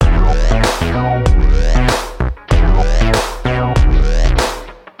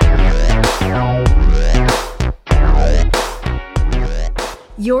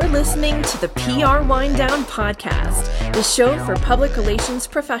listening to the PR Wind Down podcast, the show for public relations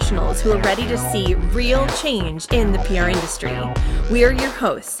professionals who are ready to see real change in the PR industry. We are your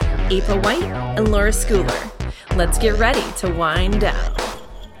hosts, April White and Laura Schooler. Let's get ready to wind down.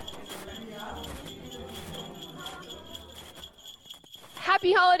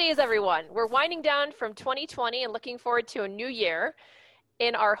 Happy holidays, everyone. We're winding down from 2020 and looking forward to a new year.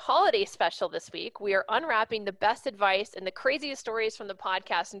 In our holiday special this week, we are unwrapping the best advice and the craziest stories from the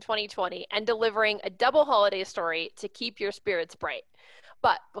podcast in 2020 and delivering a double holiday story to keep your spirits bright.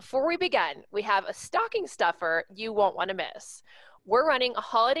 But before we begin, we have a stocking stuffer you won't want to miss. We're running a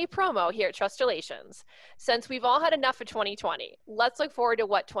holiday promo here at Trust Relations. Since we've all had enough of 2020, let's look forward to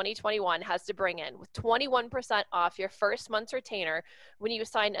what 2021 has to bring in with 21% off your first month's retainer when you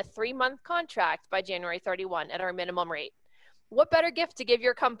sign a 3-month contract by January 31 at our minimum rate. What better gift to give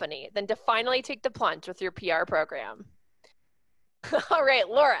your company than to finally take the plunge with your PR program? All right,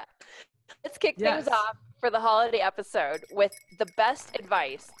 Laura, let's kick things off for the holiday episode with the best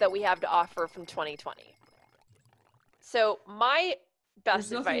advice that we have to offer from 2020. So my best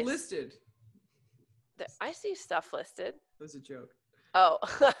There's advice. nothing listed. I see stuff listed. That's a joke. Oh,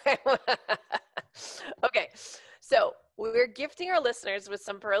 okay. So we're gifting our listeners with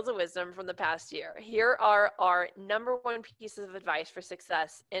some pearls of wisdom from the past year. Here are our number one pieces of advice for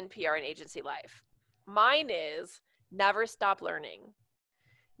success in PR and agency life. Mine is never stop learning.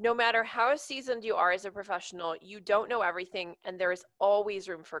 No matter how seasoned you are as a professional, you don't know everything, and there is always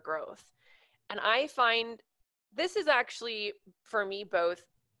room for growth. And I find this is actually, for me, both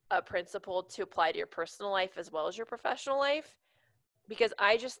a principle to apply to your personal life as well as your professional life. Because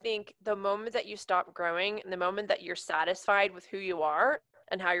I just think the moment that you stop growing and the moment that you're satisfied with who you are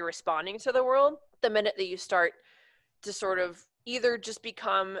and how you're responding to the world, the minute that you start to sort of either just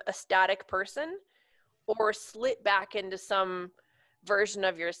become a static person or slip back into some version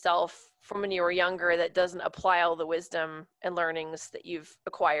of yourself from when you were younger that doesn't apply all the wisdom and learnings that you've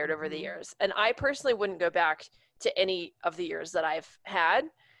acquired over the years. And I personally wouldn't go back to any of the years that I've had.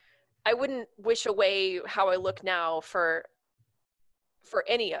 I wouldn't wish away how I look now for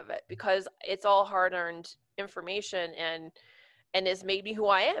any of it, because it's all hard-earned information and has made me who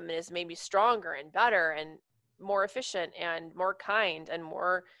I am and has made me stronger and better and more efficient and more kind and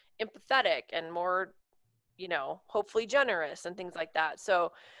more empathetic and more, hopefully generous and things like that.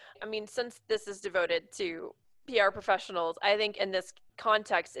 So, I mean, since this is devoted to PR professionals, I think in this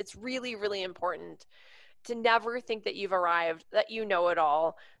context, it's really, really important to never think that you've arrived, that you know it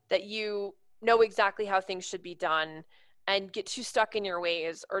all, that you know exactly how things should be done, and get too stuck in your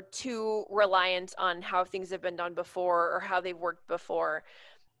ways or too reliant on how things have been done before or how they've worked before.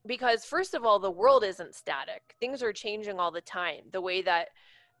 Because first of all, the world isn't static. Things are changing all the time. The way that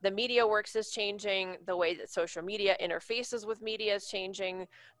the media works is changing. The way that social media interfaces with media is changing.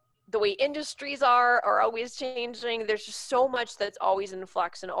 The way industries are always changing. There's just so much that's always in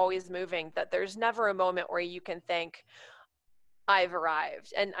flux and always moving that there's never a moment where you can think, I've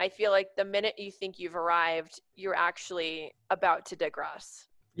arrived. And I feel like the minute you think you've arrived, you're actually about to digress.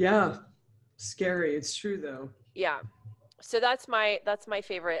 Yeah. Scary. It's true though. Yeah. So that's my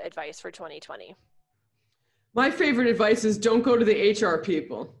favorite advice for 2020. My favorite advice is don't go to the HR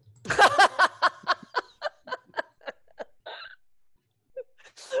people.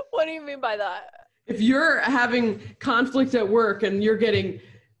 What do you mean by that? If you're having conflict at work and you're getting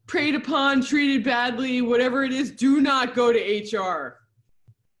preyed upon, treated badly, whatever it is, do not go to HR.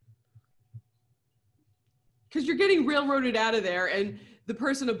 Because you're getting railroaded out of there, and the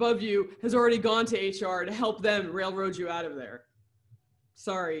person above you has already gone to HR to help them railroad you out of there.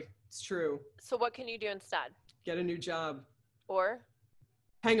 Sorry, it's true. So what can you do instead? Get a new job. Or?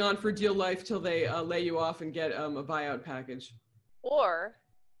 Hang on for dear life till they lay you off and get a buyout package. Or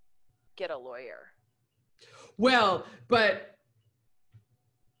get a lawyer. Well, but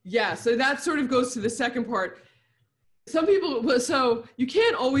yeah, so that sort of goes to the second part. Some people, so you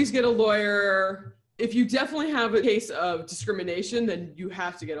can't always get a lawyer. If you definitely have a case of discrimination, then you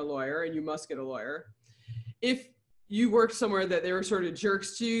have to get a lawyer and you must get a lawyer. If you work somewhere that they were sort of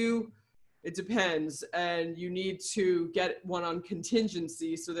jerks to you, it depends. And you need to get one on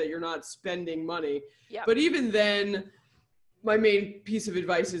contingency so that you're not spending money. Yep. But even then, my main piece of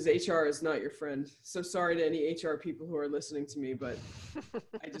advice is HR is not your friend. So sorry to any HR people who are listening to me, but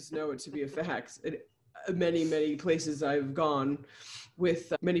I just know it to be a fact. Many, many places I've gone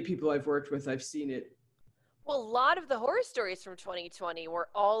with many people I've worked with, I've seen it. Well, a lot of the horror stories from 2020 were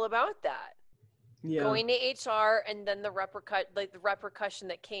all about that. Yeah. Going to HR and then the repercussion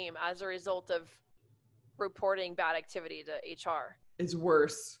that came as a result of reporting bad activity to HR. It's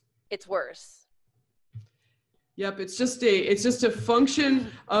worse. It's worse. Yep, it's just a function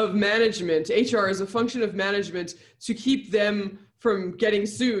of management. HR is a function of management to keep them from getting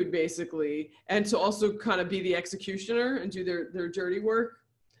sued, basically, and to also kind of be the executioner and do their dirty work.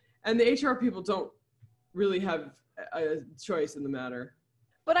 And the HR people don't really have a choice in the matter.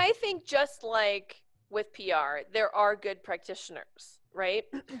 But I think just like with PR, there are good practitioners, right?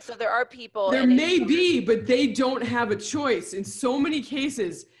 So there are people. There may be, but they don't have a choice. In so many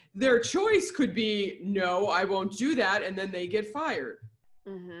cases, their choice could be, no, I won't do that, and then they get fired.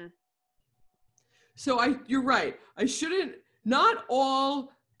 Mm-hmm. So you're right. Not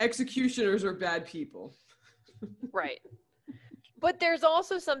all executioners are bad people. Right. But there's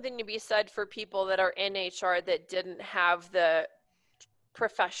also something to be said for people that are in HR that didn't have the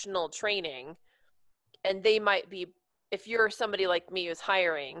professional training, and they might be, if you're somebody like me who's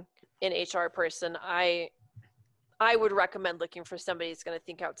hiring an HR person, I would recommend looking for somebody who's going to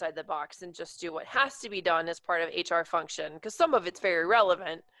think outside the box and just do what has to be done as part of HR function, because some of it's very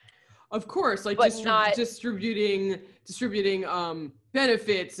relevant. Of course, like distributing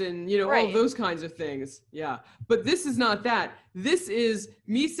benefits and, right. all those kinds of things. Yeah. But this is not that. This is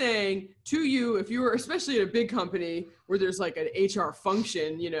me saying to you, if you were, especially at a big company where there's like an HR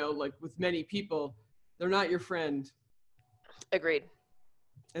function, like with many people, they're not your friend. Agreed.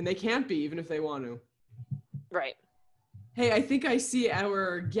 And they can't be, even if they want to. Right. Hey, I think I see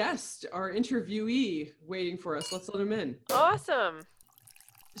our guest, our interviewee waiting for us. Let's let him in. Awesome.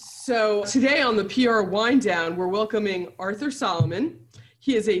 So today on the PR Wind Down, we're welcoming Arthur Solomon.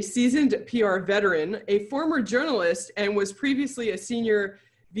 He is a seasoned PR veteran, a former journalist, and was previously a senior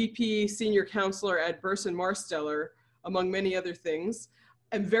VP, senior counselor at Burson Marsteller, among many other things.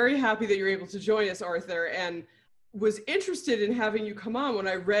 I'm very happy that you're able to join us, Arthur, and was interested in having you come on when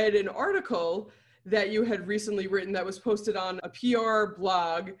I read an article that you had recently written that was posted on a PR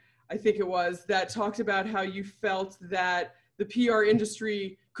blog, I think it was, that talked about how you felt that the PR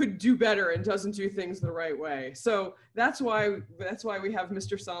industry could do better and doesn't do things the right way. So that's why we have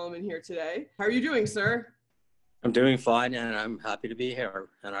Mr. Solomon here today. How are you doing, sir? I'm doing fine, and I'm happy to be here.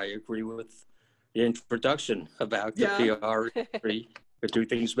 And I agree with the introduction about the PR industry could do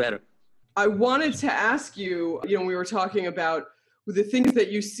things better. I wanted to ask you, we were talking about the things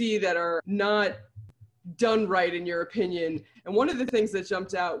that you see that are not done right in your opinion. And one of the things that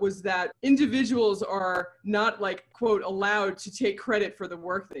jumped out was that individuals are not, like, quote, allowed to take credit for the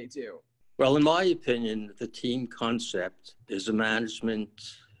work they do. Well, in my opinion, the team concept is a management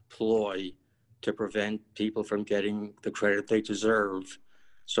ploy to prevent people from getting the credit they deserve.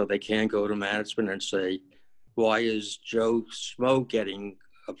 So they can go to management and say, why is Joe Schmo getting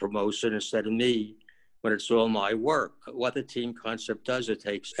a promotion instead of me, when it's all my work? What the team concept does, it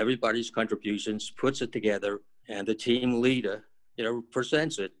takes everybody's contributions, puts it together, and the team leader,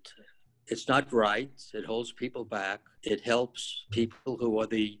 presents it. It's not right. It holds people back. It helps people who are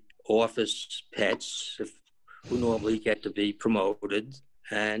the office pets, who normally get to be promoted.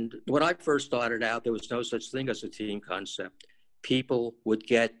 And when I first started out, there was no such thing as a team concept. People would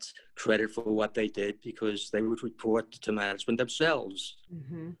get credit for what they did because they would report to management themselves.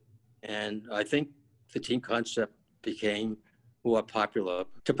 Mm-hmm. And I think the team concept became more popular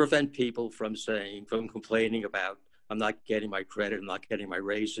to prevent people from complaining about, I'm not getting my credit, I'm not getting my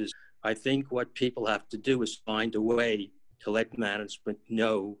raises. I think what people have to do is find a way to let management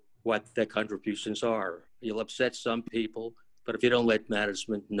know what their contributions are. You'll upset some people, but if you don't let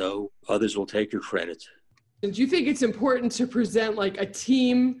management know, others will take your credit. And do you think it's important to present like a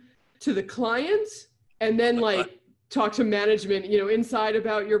team to the client and then talk to management, inside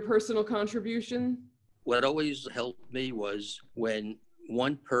about your personal contribution? What always helped me was when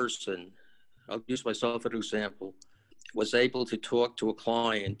one person, I'll use myself as an example, was able to talk to a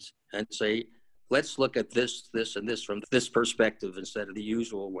client and say, let's look at this, this, and this from this perspective instead of the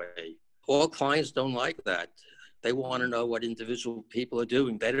usual way. All clients don't like that. They want to know what individual people are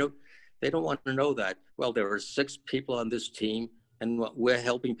doing. They don't want to know that, well, there are 6 people on this team and we're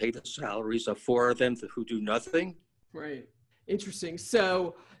helping pay the salaries of 4 of them who do nothing. Right. Interesting.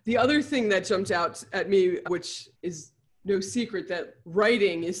 So the other thing that jumped out at me, which is no secret, that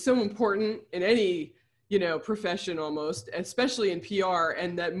writing is so important in any, profession almost, especially in PR,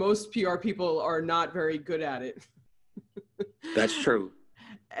 and that most PR people are not very good at it. That's true.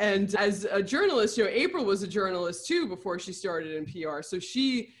 And as a journalist, April was a journalist too before she started in PR. So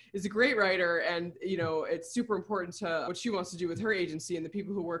she is a great writer, and, it's super important to what she wants to do with her agency and the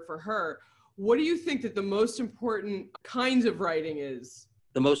people who work for her. What do you think that the most important kinds of writing is?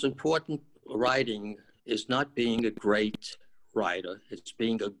 The most important writing is not being a great writer. It's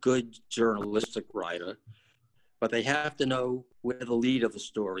being a good journalistic writer. But they have to know where the lead of the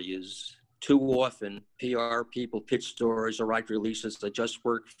story is. too often PR people pitch stories or write releases that just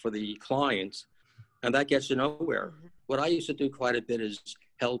work for the clients, and that gets you nowhere. What I used to do quite a bit is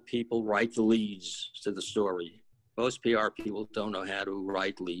help people write the leads to the story. Most PR people don't know how to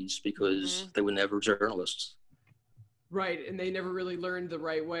write leads because they were never journalists. Right, and they never really learned the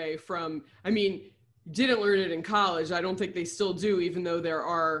right way from, I mean, didn't learn it in college. I don't think they still do, even though there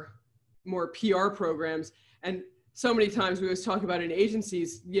are more PR programs. And so many times we always talk about in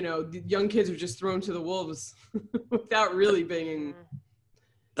agencies, you know, the young kids are just thrown to the wolves without really being.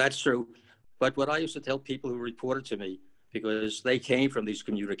 That's true. But what I used to tell people who reported to me, because they came from these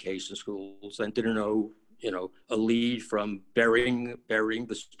communication schools and didn't know, you know, a lead from burying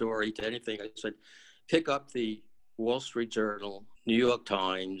the story to anything, I said, pick up the Wall Street Journal, New York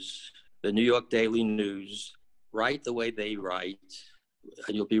Times, the New York Daily News, write the way they write,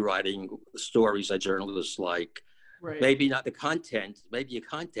 and you'll be writing stories that journalists like. Right. Maybe not the content, maybe your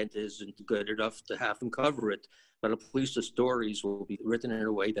content isn't good enough to have them cover it, but at least the stories will be written in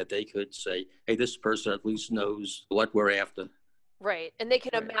a way that they could say, hey, this person at least knows what we're after. Right. And they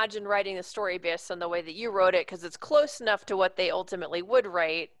can imagine writing the story based on the way that you wrote it, because it's close enough to what they ultimately would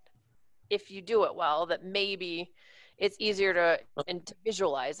write if you do it well, that maybe it's easier to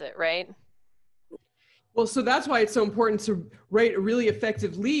visualize it, right? Well, so that's why it's so important to write really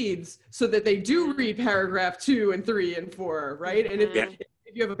effective leads so that they do read paragraph 2 and 3 and 4, right? And if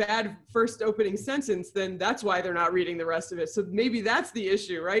you have a bad first opening sentence, then that's why they're not reading the rest of it. So maybe that's the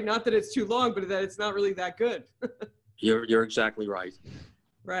issue, right? Not that it's too long, but that it's not really that good. You're exactly right.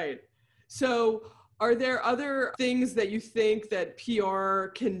 Right. So are there other things that you think that PR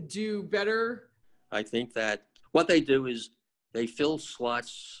can do better? I think that what they do is they fill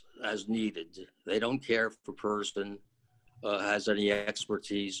slots as needed. They don't care if a person has any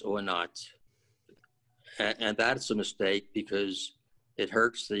expertise or not. And that's a mistake because it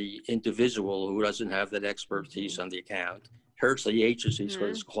hurts the individual who doesn't have that expertise on the account. It hurts the agencies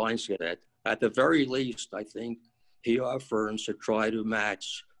because clients get it. At the very least, I think PR firms should try to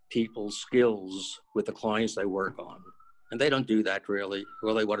match people's skills with the clients they work on. And they don't do that really.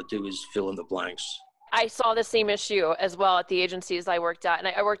 All they want to do is fill in the blanks. I saw the same issue as well at the agencies I worked at, and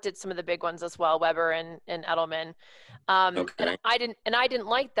I worked at some of the big ones as well, Weber and Edelman. And I didn't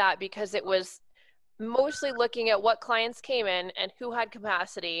like that because it was mostly looking at what clients came in and who had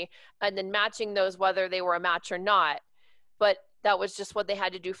capacity, and then matching those whether they were a match or not. But that was just what they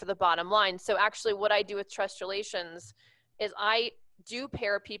had to do for the bottom line. So actually, what I do with Trust Relations is I do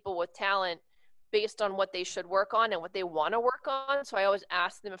pair people with talent based on what they should work on and what they want to work on. So I always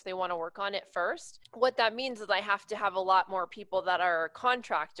ask them if they want to work on it first. What that means is I have to have a lot more people that are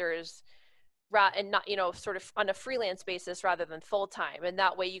contractors and not, you know, sort of on a freelance basis rather than full-time. And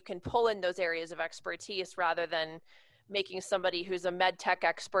that way you can pull in those areas of expertise rather than making somebody who's a med tech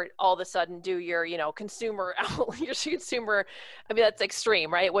expert all of a sudden do your, you know, consumer, your consumer. I mean, that's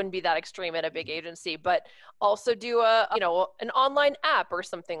extreme, right? It wouldn't be that extreme at a big agency, but also do a, you know, an online app or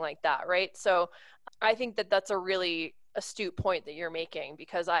something like that, right? So I think that that's a really astute point that you're making,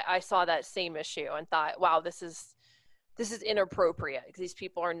 because I saw that same issue and thought, wow, this is inappropriate. These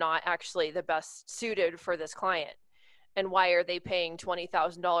people are not actually the best suited for this client. And why are they paying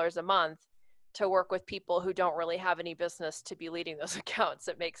 $20,000 a month to work with people who don't really have any business to be leading those accounts?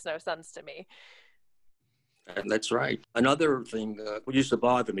 It makes no sense to me. And that's right. Another thing what used to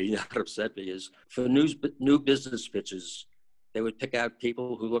bother me, not upset me, is for new business pitches, they would pick out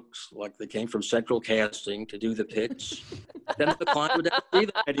people who looks like they came from Central Casting to do the pitch. Then the client would never see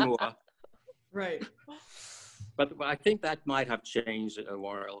them anymore. Right. But I think that might have changed a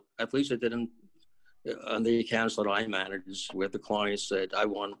while. At least it didn't on the accounts that I managed, where the client said, I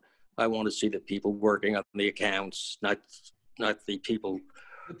want to see the people working on the accounts, not the people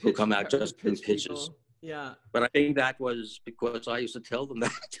who come out just in pitches. People. Yeah. But I think that was because I used to tell them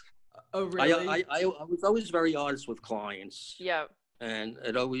that. Oh, really? I was always very honest with clients. Yeah. And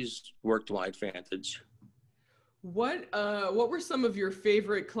it always worked to my advantage. What were some of your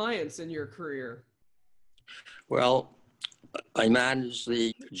favorite clients in your career? Well, I managed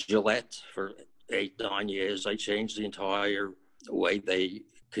the Gillette for 8-9 years. I changed the entire way they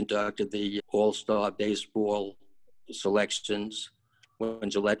conducted the All-Star Baseball selections when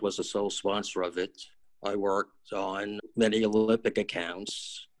Gillette was the sole sponsor of it. I worked on many Olympic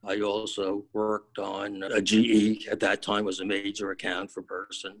accounts. I also worked on a GE, at that time was a major account for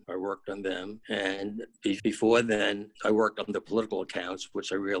Person. I worked on them. And before then, I worked on the political accounts,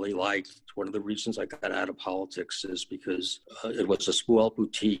 which I really liked. One of the reasons I got out of politics is because it was a small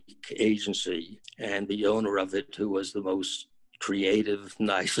boutique agency, and the owner of it, who was the most creative,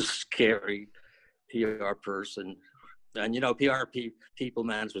 nicest, scary PR person And, you know, people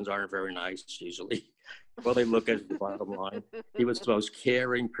management aren't very nice usually. Well, they look at the bottom line. He was the most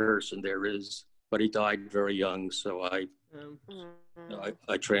caring person there is, but he died very young. So I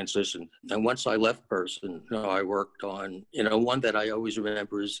transitioned. And once I left Person, you know, I worked on, you know, one that I always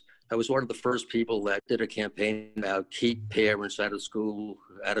remember is I was one of the first people that did a campaign about keep parents out of school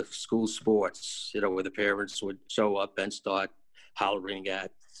sports, you know, where the parents would show up and start hollering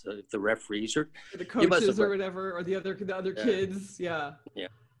at the referees or the coaches or whatever, or the other kids. Yeah.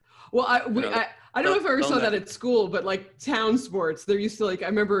 Well, I don't know if I ever saw that at school, but like town sports, there used to, like, I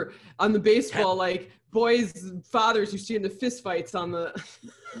remember on the baseball, like boys' fathers used to get into fist fights on the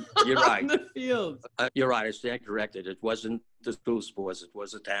You're right. on the field. You're right. I stand corrected. It wasn't the school sports. It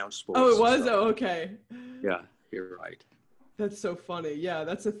was the town sports. Oh, it was? Oh, okay. Yeah, you're right. That's so funny. Yeah,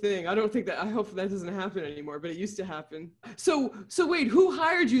 that's a thing. I hope that doesn't happen anymore, but it used to happen. So wait, who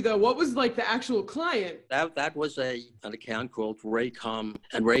hired you though? What was like the actual client? That was an account called Raycom,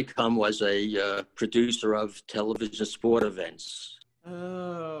 and Raycom was a producer of television sport events.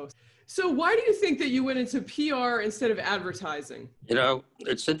 Oh, so why do you think that you went into PR instead of advertising? You know,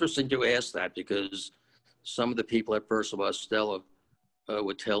 it's interesting you ask that, because some of the people at Percival Stella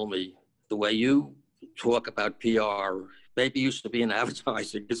would tell me the way you talk about PR, maybe you should be in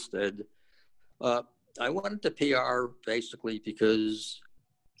advertising instead. I wanted to PR basically because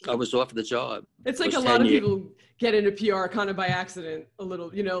I was offered the job. It's like a lot of people get into PR kind of by accident, a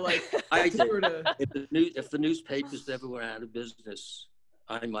little, you know, like I sort of. If the newspapers never went out of business,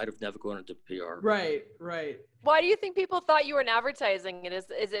 I might have never gone into PR. Right. Why do you think people thought you were in advertising? And is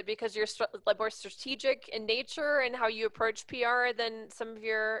it because you're more strategic in nature and how you approach PR than some of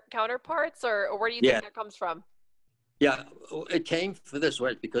your counterparts, or where do you think that comes from? Yeah, it came for this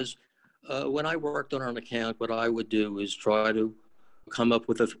way because when I worked on an account, what I would do is try to come up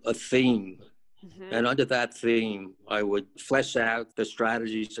with a theme. Mm-hmm. And under that theme, I would flesh out the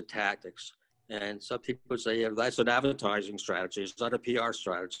strategies and tactics. And some people would say, yeah, that's an advertising strategy. It's not a PR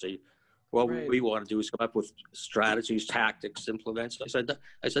strategy. What we want to do is come up with strategies, tactics, implement. I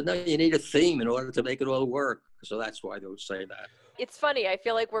said, no, you need a theme in order to make it all work. So that's why they would say that. It's funny. I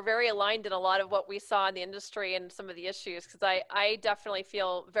feel like we're very aligned in a lot of what we saw in the industry and some of the issues, because I definitely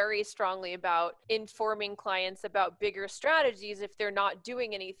feel very strongly about informing clients about bigger strategies if they're not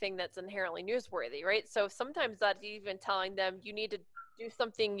doing anything that's inherently newsworthy, right? So sometimes that's even telling them you need to do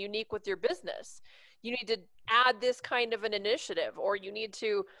something unique with your business. You need to add this kind of an initiative, or you need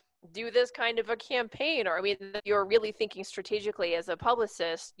to do this kind of a campaign. Or, I mean, you're really thinking strategically as a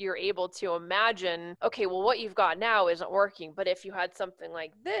publicist. You're able to imagine, okay, well, what you've got now isn't working, but if you had something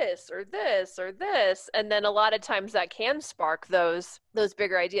like this or this or this, and then a lot of times that can spark those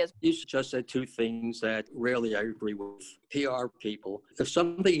bigger ideas. You just said two things that really I agree with. PR people, if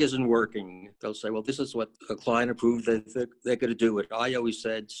something isn't working, they'll say, well, this is what a client approved that they're going to do it. I always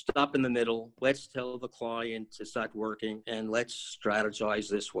said, stop in the middle. Let's tell the client it's not working, and let's strategize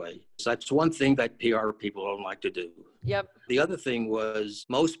this way. So that's one thing that PR people don't like to do. Yep. The other thing was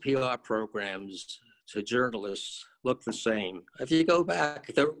most PR programs to journalists look the same. If you go back,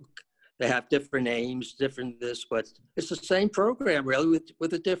 they have different names, different this, but it's the same program really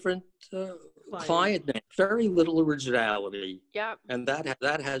with a different client name. Very little originality. Yeah. And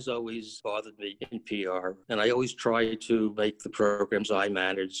that has always bothered me in PR. And I always try to make the programs I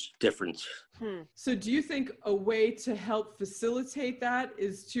manage different. So do you think a way to help facilitate that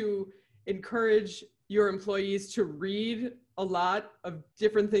is to encourage your employees to read a lot of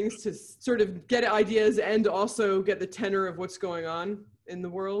different things to sort of get ideas and also get the tenor of what's going on in the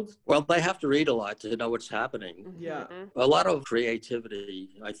world? Well, they have to read a lot to know what's happening. Yeah. A lot of creativity,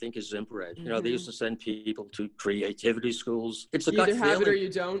 I think, is inbred. You know, they used to send people to creativity schools. It's a gut feeling. You either have it or you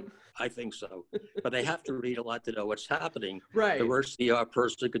don't. I think so. But they have to read a lot to know what's happening. Right. The worst PR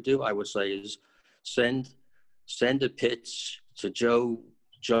person could do, I would say, is send a pitch to Joe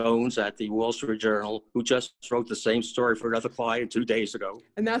Jones at the Wall Street Journal, who just wrote the same story for another client 2 days ago.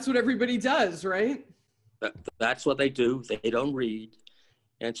 And that's what everybody does, right? That's what they do. They don't read.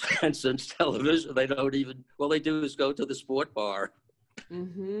 And since television, they don't even, all they do is go to the sport bar.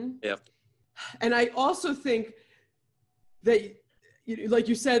 Mm-hmm. Yeah. And I also think that, like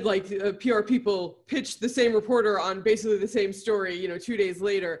you said, like PR people pitch the same reporter on basically the same story, 2 days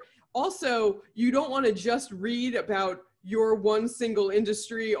later. Also, you don't want to just read about your one single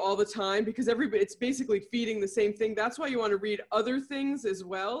industry all the time, because it's basically feeding the same thing. That's why you want to read other things as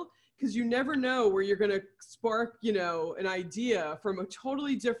well, because you never know where you're going to spark, an idea from a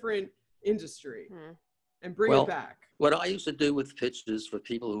totally different industry and bring it back. What I used to do with pitches for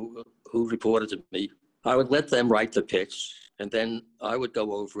people who reported to me, I would let them write the pitch, and then I would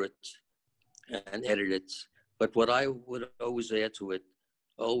go over it and edit it. But what I would always add to it,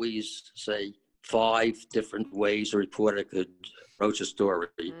 always say 5 different ways a reporter could approach a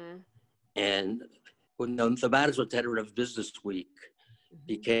story. And when the management editor of Business Week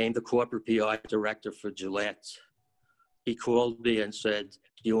became the corporate PI director for Gillette, he called me and said,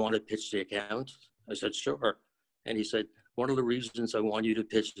 "Do you want to pitch the account?" I said, "Sure." And he said, "One of the reasons I want you to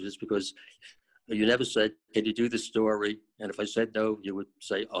pitch it is because you never said, 'Can you do the story?' And if I said no, you would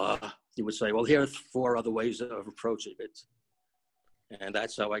say, 'You would say, well, here are 4 other ways of approaching it.'" And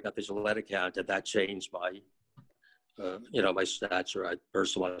that's how I got the Gillette account, and that changed my, my stature at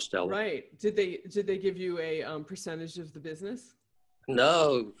Ursula Stella. Right. Did they give you a percentage of the business?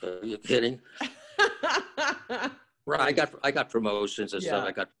 No, are you kidding? Right. I got promotions and stuff.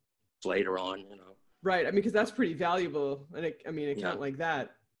 I got later on, Right. I mean, because that's pretty valuable. An account like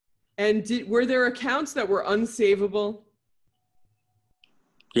that. And were there accounts that were unsavable?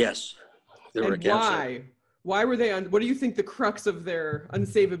 Yes. There were accounts. Why? Why were they what do you think the crux of their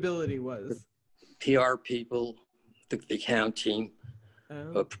unsavability was? PR people, the account team,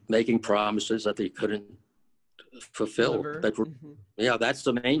 making promises that they couldn't fulfill. That's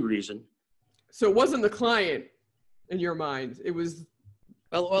the main reason. So it wasn't the client in your mind. It was.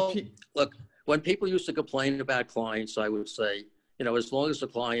 Well, look, when people used to complain about clients, I would say, as long as the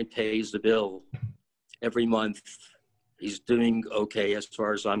client pays the bill every month, he's doing okay as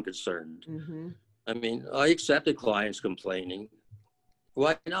far as I'm concerned. I mean, I accepted clients complaining.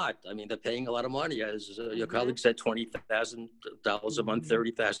 Why not? I mean, they're paying a lot of money. As your colleague said, $20,000 a month,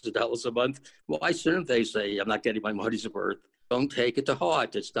 $30,000 a month. Why shouldn't they say, "I'm not getting my money's worth"? Don't take it to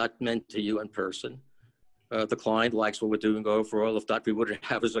heart. It's not meant to you in person. The client likes what we're doing overall. If not, we wouldn't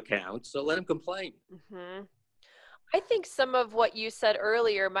have his account. So let him complain. I think some of what you said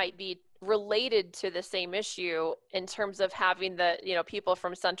earlier might be related to the same issue in terms of having the, people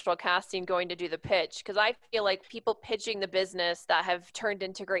from central casting going to do the pitch. Because I feel like people pitching the business that have turned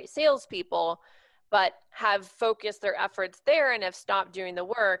into great salespeople, but have focused their efforts there and have stopped doing the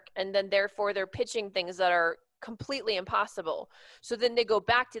work. And then therefore they're pitching things that are completely impossible. So then they go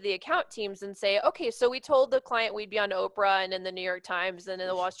back to the account teams and say, "Okay, so we told the client we'd be on Oprah and in the New York Times and in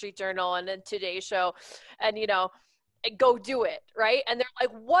the Wall Street Journal and in Today Show, and go do it," right? And they're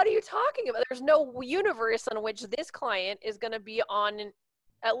like, "What are you talking about? There's no universe in which this client is going to be on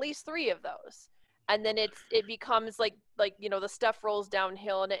at least 3 of those." And then it becomes like the stuff rolls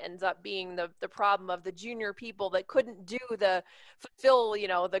downhill, and it ends up being the problem of the junior people that couldn't fulfill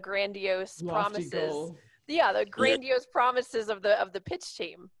the grandiose Lofty promises. Goal. Yeah, the grandiose promises of the pitch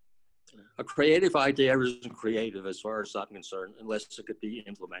team. A creative idea isn't creative as far as I'm concerned, unless it could be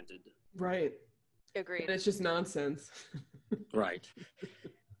implemented. Right. Agreed. And it's just nonsense. Right.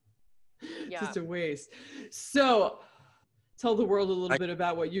 It's just a waste. So tell the world a little bit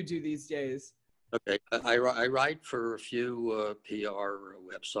about what you do these days. Okay. I write for a few PR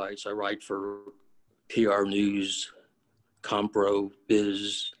websites. I write for PR News, Compro,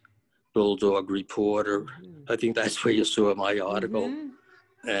 Biz, Bulldog Reporter. I think that's where you saw my article.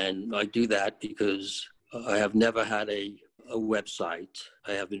 And I do that because I have never had a website.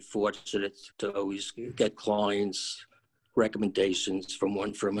 I have been fortunate to always get clients' recommendations from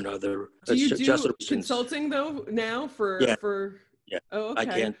another. Do you do consulting though now for? Yeah. Oh, okay. I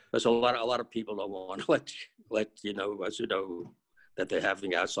can't. There's a lot of people don't want to let that they're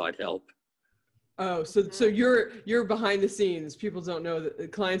having outside help. Oh, so you're behind the scenes. People don't know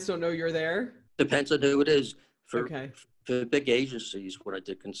that clients don't know you're there. Depends on who it is. For big agencies, when I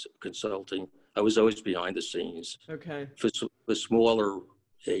did consulting, I was always behind the scenes. Okay. For smaller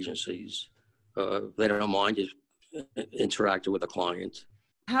agencies, they don't mind you interacting with a client.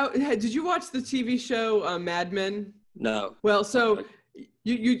 How did you watch the TV show Mad Men? No. Well, so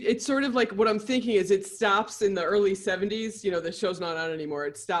it's sort of like what I'm thinking is it stops in the early 70s. The show's not on anymore.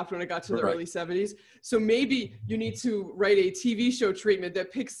 It stopped when it got to the early 70s. So maybe you need to write a TV show treatment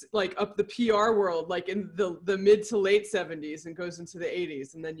that picks like up the PR world, like in the mid to late 70s and goes into the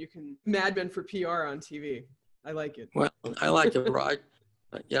 80s. And then you can Mad Men for PR on TV. I like it. Well, I like to write.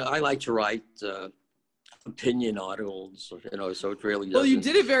 I like to write opinion articles, so it really doesn't. Well, you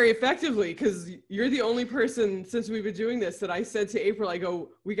did it very effectively because you're the only person since we've been doing this that I said to April, I go,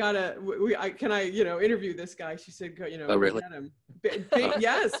 can I interview this guy? She said, oh, really? Get him.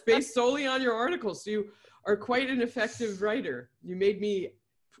 Yes, based solely on your articles. So you are quite an effective writer. You made me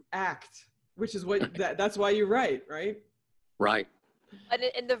act, which is that's why you write, right? Right.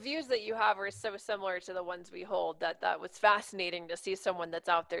 And the views that you have are so similar to the ones we hold that was fascinating to see someone that's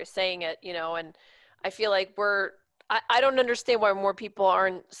out there saying it, and I feel like I don't understand why more people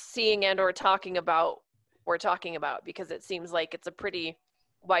aren't seeing and or talking about because it seems like it's a pretty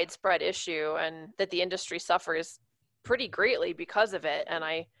widespread issue and that the industry suffers pretty greatly because of it. And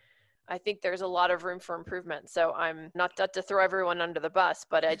I think there's a lot of room for improvement. So I'm not to throw everyone under the bus,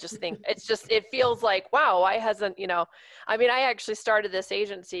 but I just think it feels like, wow, why hasn't, I actually started this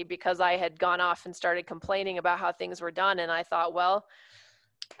agency because I had gone off and started complaining about how things were done. And I thought, well,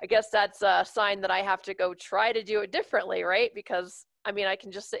 I guess that's a sign that I have to go try to do it differently, right? Because I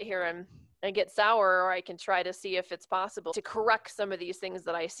can just sit here and get sour, or I can try to see if it's possible to correct some of these things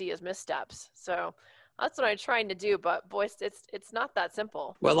that I see as missteps. So that's what I'm trying to do, but boy, it's not that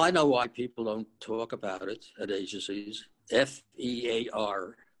simple. Well, I know why people don't talk about it at agencies.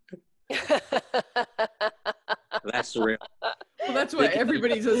 FEAR. That's the real. Well, that's why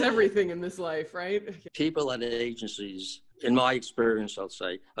everybody does everything in this life, right? People at agencies, in my experience, I'll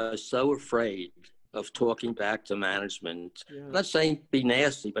say, are so afraid of talking back to management. Yeah. I'm not saying be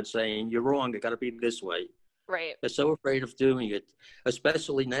nasty, but saying you're wrong, it got to be this way. Right. They're so afraid of doing it,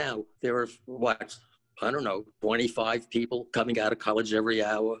 especially now. There are, 25 people coming out of college every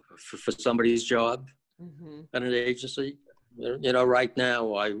hour for somebody's job at an agency. Right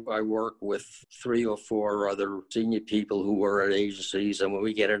now I work with 3 or 4 other senior people who were at agencies, and when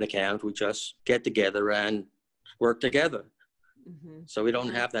we get an account, we just get together and work together. So we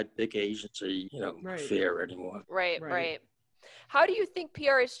don't have that big agency, fear anymore. Right. How do you think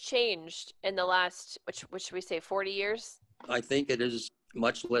PR has changed in the last, which should we say, 40 years? I think it is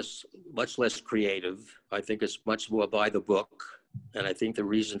much less creative. I think it's much more by the book. And I think the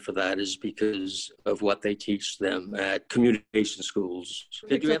reason for that is because of what they teach them at communication schools.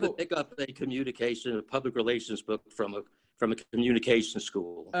 Did you ever pick up a public relations book from a communication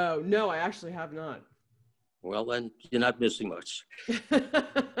school? Oh, no, I actually have not. Well, then you're not missing much.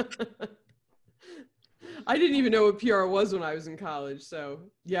 I didn't even know what PR was when I was in college. So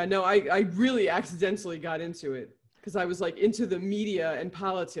yeah, no, I really accidentally got into it because I was into the media and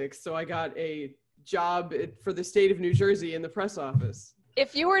politics. So I got a job for the state of New Jersey in the press office.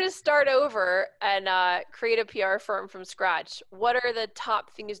 If you were to start over and create a PR firm from scratch, what are the top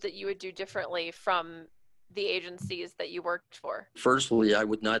things that you would do differently from the agencies that you worked for? Firstly, I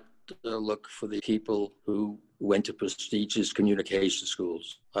would not look for the people who went to prestigious communication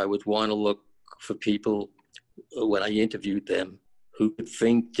schools. I would want to look for people, when I interviewed them, who could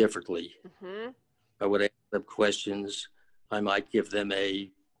think differently. I would ask them questions. I might give them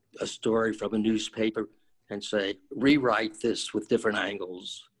a story from a newspaper and say, rewrite this with different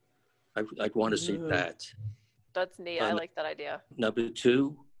angles. I'd want to see that. That's neat. I like that idea. Number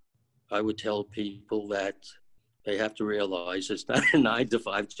 2, I would tell people that they have to realize it's not a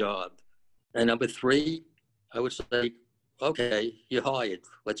 9-to-5 job. And number 3, I would say, okay, you're hired.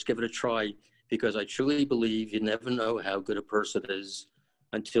 Let's give it a try, because I truly believe you never know how good a person is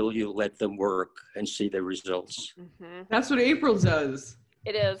until you let them work and see the results. That's what April does.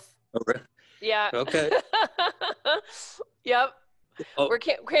 It is. Okay. Yeah. Okay. Yep. Oh.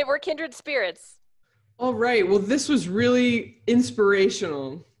 We're kindred spirits. All right. Well, this was really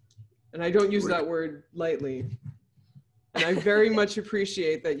inspirational, and I don't use that word lightly. And I very much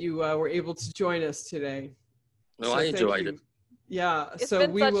appreciate that you were able to join us today. No, I enjoyed it. Yeah. It's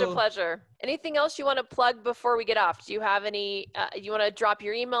been such a pleasure. Anything else you want to plug before we get off? Do you have any, you want to drop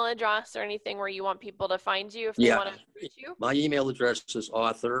your email address or anything where you want people to find you if they want to reach you? My email address is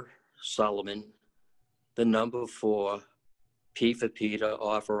Arthur Solomon, the number 4, P for Peter,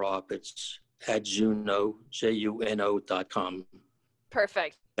 R for Opitz, @Juno, JUNO.com.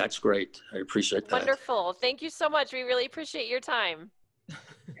 Perfect. That's great. I appreciate that. Wonderful. Thank you so much. We really appreciate your time.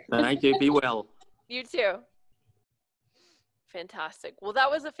 Thank you. Be well. You too. Fantastic. Well, that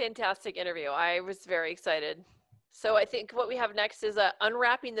was a fantastic interview. I was very excited. So I think what we have next is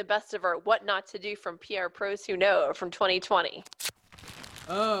unwrapping the best of our what not to do from PR pros who know from 2020.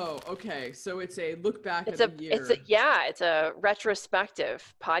 Oh, okay. So it's a look back at the year. It's a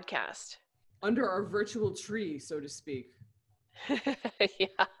retrospective podcast. Under our virtual tree, so to speak. Yeah.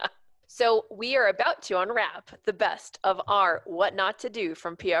 So we are about to unwrap the best of our what not to do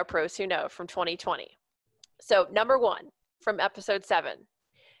from PR pros who know from 2020. So number 1 from episode 7,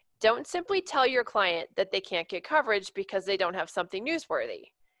 don't simply tell your client that they can't get coverage because they don't have something newsworthy.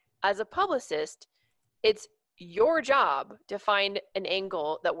 As a publicist, it's your job to find an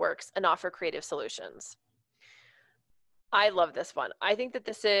angle that works and offer creative solutions. I love this one. I think that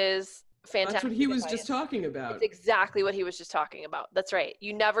this is fantastic. That's what he was just talking about. It's exactly what he was just talking about. That's right.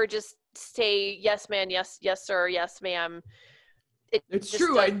 You never just say yes, man, yes, sir, yes, ma'am. It's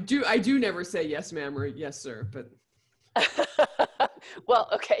true. I do never say yes, ma'am, or yes, sir, but. Well,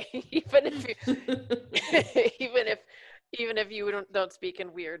 okay. Even if even if you don't speak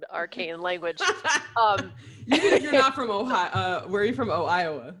in weird arcane language. Even if you're not from Ohio, where are you from? Oh,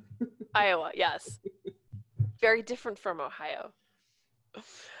 Iowa. Iowa, yes. Very different from Ohio.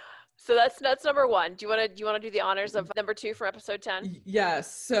 So that's number one. Do you want to do the honors of number 2 from episode 10?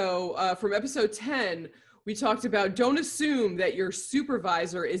 Yes. So from episode 10, we talked about don't assume that your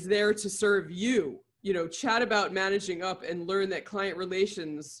supervisor is there to serve you. You know, chat about managing up and learn that client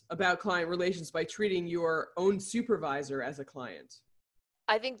relations by treating your own supervisor as a client.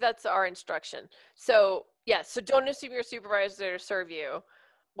 I think that's our instruction. So yes, so don't assume your supervisor is there to serve you,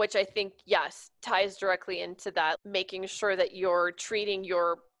 which I think, yes, ties directly into that, making sure that you're treating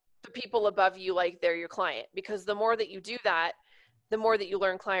the people above you like they're your client, because the more that you do that, the more that you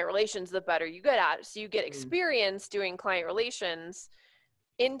learn client relations, the better you get at it. So you get experience doing client relations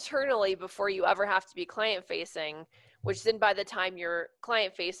internally before you ever have to be client facing, which then by the time you're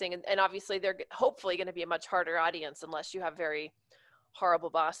client facing, and obviously they're hopefully going to be a much harder audience unless you have very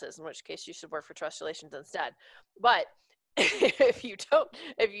horrible bosses, in which case you should work for Trust Relations instead. But if you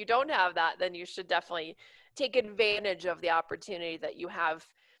don't have that, then you should definitely take advantage of the opportunity that you have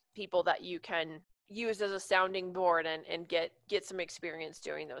people that you can use as a sounding board and get some experience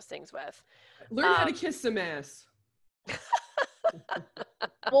doing those things with. Learn how to kiss some ass.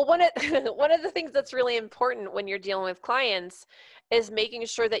 Well, one of the things that's really important when you're dealing with clients is making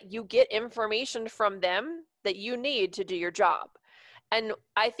sure that you get information from them that you need to do your job. And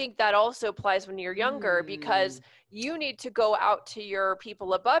I think that also applies when you're younger, because you need to go out to your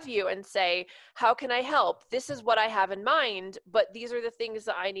people above you and say, how can I help? This is what I have in mind, but these are the things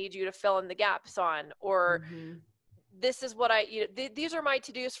that I need you to fill in the gaps on. Or this is what these are my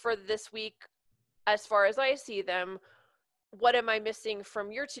to-dos for this week as far as I see them. What am I missing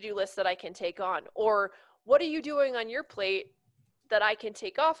from your to-do list that I can take on? Or what are you doing on your plate that I can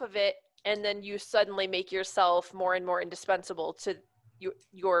take off of it? And then you suddenly make yourself more and more indispensable to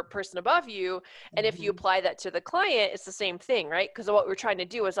your person above you. And if you apply that to the client, it's the same thing, right? Because what we're trying to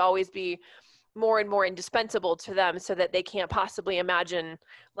do is always be more and more indispensable to them so that they can't possibly imagine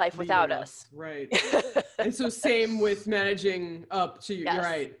life without us. Right. And so same with managing up to you. Yes. You're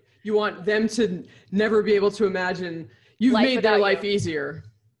right. You want them to never be able to imagine you've Life made their without life you. easier.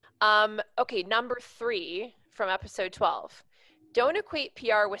 Okay, number 3 from episode 12. Don't equate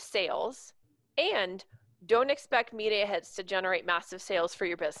PR with sales, and don't expect media hits to generate massive sales for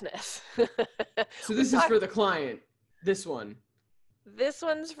your business. So this is for the client, this one. This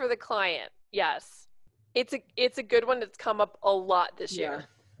one's for the client, yes. It's a good one that's come up a lot this year.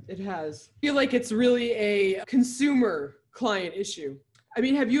 It has. I feel like it's really a consumer client issue. I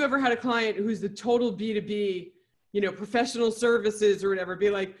mean, have you ever had a client who's the total B2B, professional services or whatever,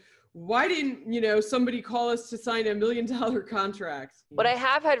 be like, why didn't, somebody call us to sign $1 million contract? What I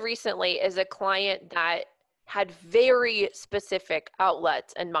have had recently is a client that had very specific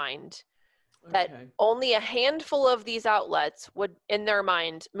outlets in mind, that only a handful of these outlets would, in their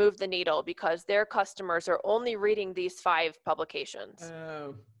mind, move the needle because their customers are only reading these 5 publications.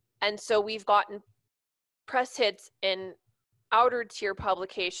 Oh. And so we've gotten press hits in outer tier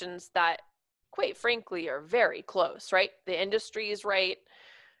publications that, quite frankly, are very close, right? The industry is right.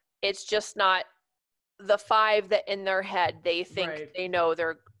 It's just not the 5 that in their head they think they know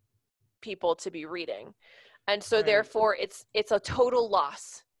their people to be reading. And so therefore it's a total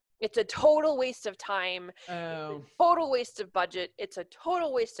loss. It's a total waste of time. It's a total waste of budget. It's a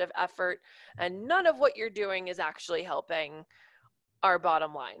total waste of effort. And none of what you're doing is actually helping our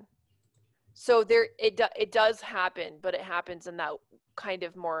bottom line. So it does happen, but it happens in that kind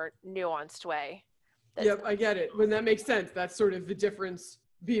of more nuanced way. Yep, I get it. When that makes sense, that's sort of the difference,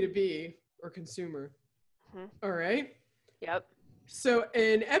 B2B or consumer. All right. Yep. So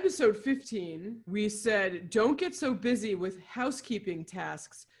in episode 15, we said, don't get so busy with housekeeping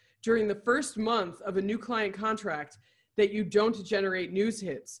tasks during the first month of a new client contract that you don't generate news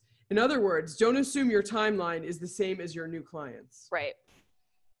hits. In other words, don't assume your timeline is the same as your new clients. Right.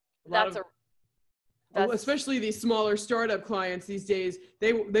 That's especially these smaller startup clients these days,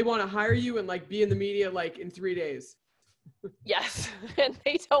 they want to hire you and be in the media in 3 days. Yes. And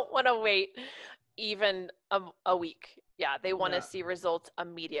they don't want to wait even a week. Yeah, they want to see results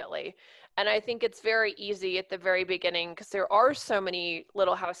immediately. And I think it's very easy at the very beginning because there are so many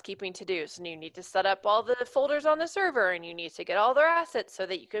little housekeeping to-dos, and you need to set up all the folders on the server, and you need to get all their assets so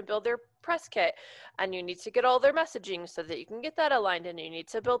that you can build their press kit, and you need to get all their messaging so that you can get that aligned, and you need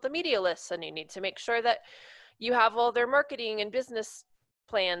to build the media lists, and you need to make sure that you have all their marketing and business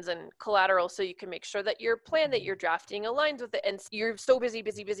plans and collateral so you can make sure that your plan that you're drafting aligns with it. And you're so busy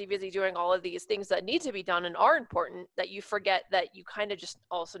doing all of these things that need to be done and are important that you forget that you kind of just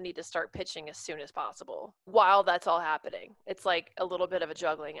also need to start pitching as soon as possible while that's all happening. It's like a little bit of a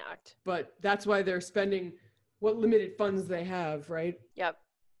juggling act. But that's why they're spending what limited funds they have, right? Yep.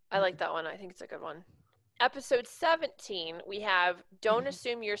 I like that one. I think it's a good one. Episode 17, we have don't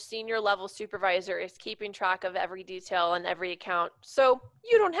assume your senior level supervisor is keeping track of every detail and every account, so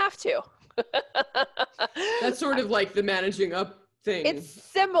you don't have to. That's sort of like the managing up thing. It's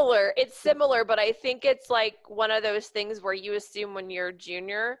similar, but I think it's like one of those things where you assume when you're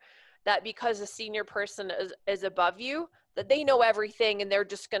junior that because a senior person is above you, that they know everything and they're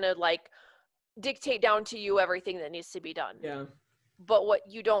just going to like dictate down to you everything that needs to be done. Yeah. But what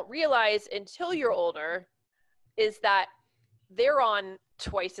you don't realize until you're older is that they're on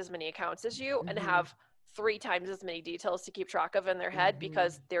twice as many accounts as you and have 3 times as many details to keep track of in their head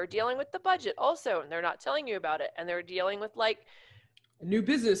because they're dealing with the budget also and they're not telling you about it. And they're dealing with like a new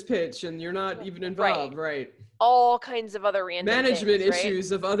business pitch and you're not even involved, right? All kinds of other random management things,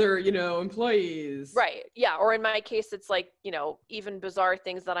 issues of other, employees. Right. Yeah. Or in my case, it's like, even bizarre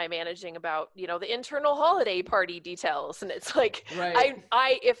things that I'm managing about, the internal holiday party details. And it's like, right.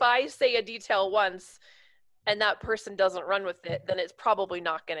 if I say a detail once and that person doesn't run with it, then it's probably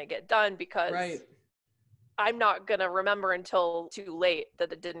not going to get done because I'm not going to remember until too late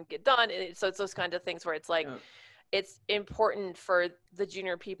that it didn't get done. And so it's those kinds of things where it's like, it's important for the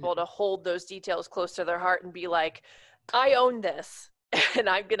junior people to hold those details close to their heart and be like, I own this and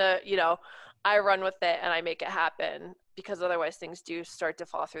I'm going to, I run with it and I make it happen because otherwise things do start to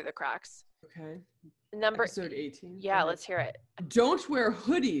fall through the cracks. Okay. Episode 18. Yeah, let's hear it. Don't wear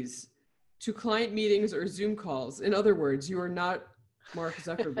hoodies to client meetings or Zoom calls. In other words, you are not Mark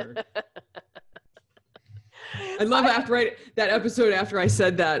Zuckerberg. I love that episode after I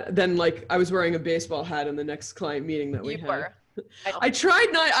said that, then like I was wearing a baseball hat in the next client meeting that we had. I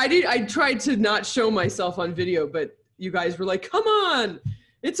tried to not show myself on video, but you guys were like, come on,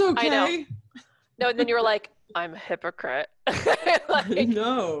 it's okay. I know. No, and then you were like, I'm a hypocrite.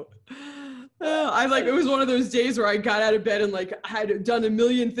 No. It was one of those days where I got out of bed and like had done a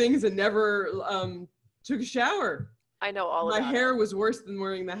million things and never took a shower. I know all of that. My hair was worse than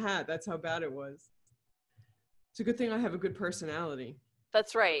wearing the hat. That's how bad it was. It's a good thing I have a good personality.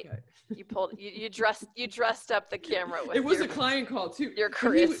 That's right. Okay. You dressed up the camera with it was a client call too. Your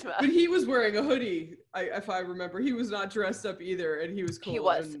charisma. But he was wearing a hoodie, if I remember. He was not dressed up either, and he was cool. He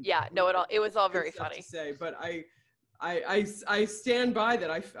was. Yeah. No, it was all very funny. To say, but I stand by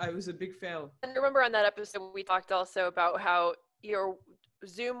that. I was a big fail. And remember on that episode we talked also about how your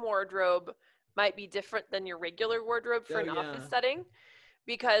Zoom wardrobe might be different than your regular wardrobe for an office setting,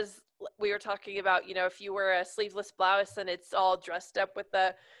 because we were talking about, if you wear a sleeveless blouse and it's all dressed up with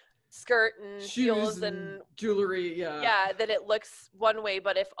the skirt and shoes heels and jewelry, then it looks one way.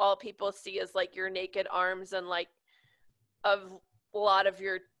 But if all people see is like your naked arms and like a lot of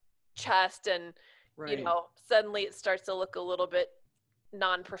your chest and suddenly it starts to look a little bit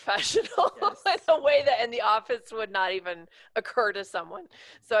non-professional in a way that in the office would not even occur to someone.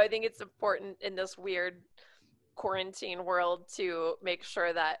 So I think it's important in this weird quarantine world to make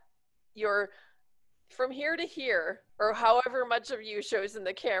sure that you're from here to here, or however much of you shows in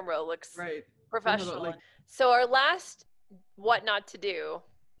the camera looks professional. So our last what not to do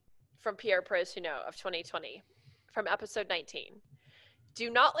from PR Pros Who Know of 2020 from episode 19. Do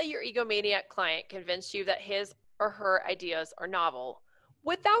not let your egomaniac client convince you that his or her ideas are novel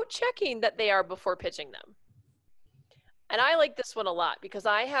without checking that they are before pitching them. And I like this one a lot because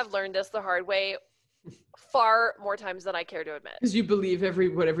I have learned this the hard way far more times than I care to admit. Because you believe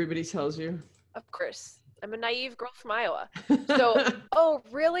what everybody tells you. Of course. I'm a naive girl from Iowa. So, oh,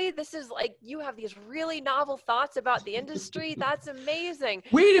 really? This is like, you have these really novel thoughts about the industry? That's amazing.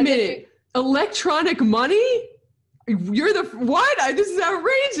 Wait a minute. Electronic money? You're what? This is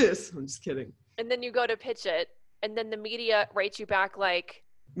outrageous. I'm just kidding. And then you go to pitch it, and then the media writes you back like,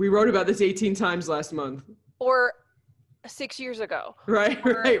 we wrote about this 18 times last month. Or 6 years ago. Right.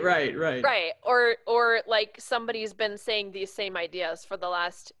 Right. Or like somebody's been saying these same ideas for the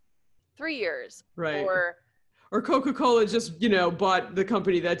last 3 years. Right. Or Coca-Cola just, bought the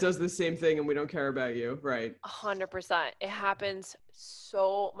company that does the same thing and we don't care about you. Right. 100%. It happens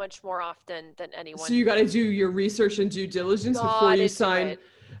so much more often than anyone. So you got to do your research and due diligence before you sign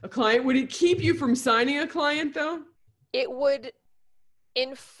a client. Would it keep you from signing a client though? It would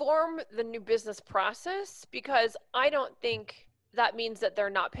inform the new business process, because I don't think that means that they're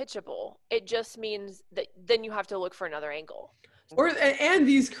not pitchable. It just means that then you have to look for another angle. And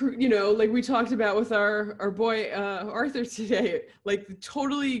these, you know, like we talked about with our boy Arthur today, like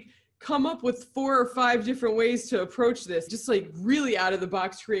totally come up with 4 or 5 different ways to approach this, just like really out of the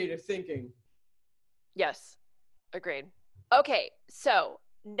box creative thinking. Yes, agreed. Okay, so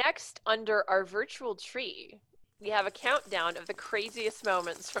next under our virtual tree, we have a countdown of the craziest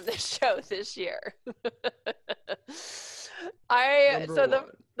moments from this show this year.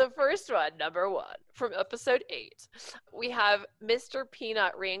 The first one, number 1, from episode 8, we have Mr.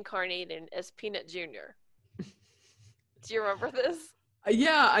 Peanut reincarnated as Peanut Jr. Do you remember this?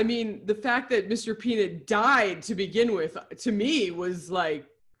 Yeah, I mean, the fact that Mr. Peanut died to begin with, to me, was like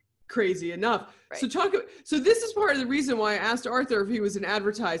crazy enough. Right. So this is part of the reason why I asked Arthur if he was in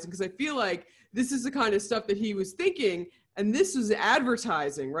advertising, because I feel like this is the kind of stuff that he was thinking, and this was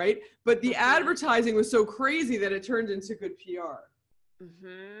advertising, right? But the advertising was so crazy that it turned into good PR.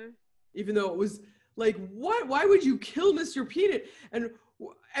 Mm-hmm. Even though it was like, what? Why would you kill Mr. Peanut? And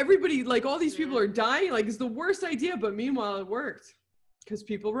everybody, like all these people are dying, like it's the worst idea, but meanwhile it worked. Because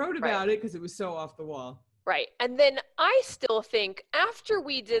people wrote about it because it was so off the wall. Right. And then I still think after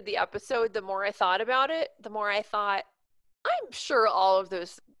we did the episode, the more I thought about it, the more I thought, I'm sure all of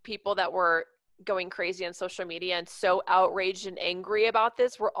those people that were going crazy on social media and so outraged and angry about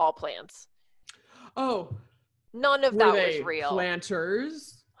this were all plants. Oh. None of that was real.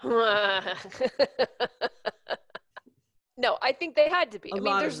 Planters? No, I think they had to be. I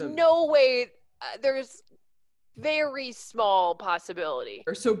mean, there's no way, there's very small possibility.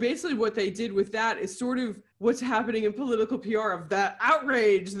 So basically what they did with that is sort of what's happening in political PR of that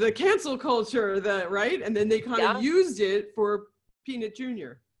outrage, the cancel culture, right? And then they kind of used it for Peanut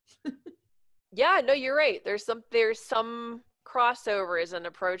Jr. Yeah, no, you're right. There's some crossovers and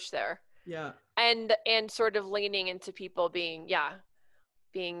approach there. Yeah. And sort of leaning into people being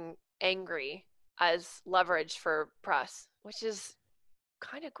angry as leverage for press, which is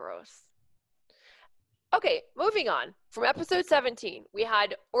kind of gross. Okay, moving on. From episode 17, we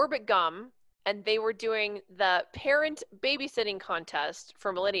had Orbit Gum, and they were doing the parent babysitting contest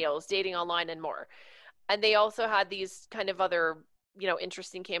for millennials, dating online and more. And they also had these kind of other,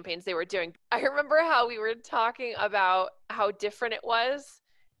 interesting campaigns they were doing. I remember how we were talking about how different it was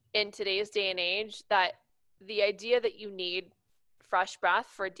in today's day and age, that the idea that you need fresh breath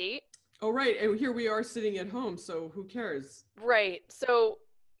for a date. Oh, right. And here we are sitting at home, so who cares? Right. So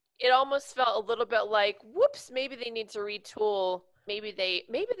it almost felt a little bit like, whoops, maybe they need to retool. Maybe they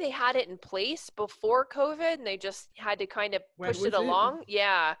had it in place before COVID and they just had to kind of push it along.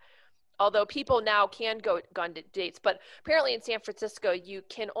 Yeah. Although people now can go on dates, but apparently in San Francisco, you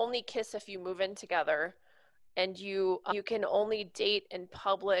can only kiss if you move in together, and you can only date in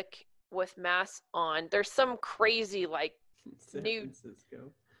public with masks on. There's some crazy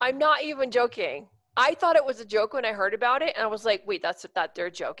I'm not even joking. I thought it was a joke when I heard about it, and I was like, wait, that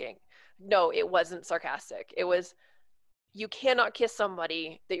they're joking. No, it wasn't sarcastic. It was, you cannot kiss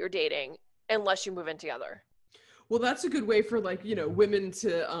somebody that you're dating unless you move in together. Well, that's a good way for women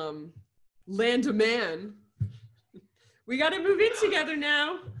to land a man. We got to move in together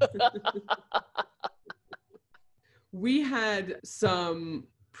now. We had some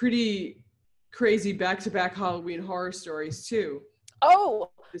pretty crazy back-to-back Halloween horror stories too.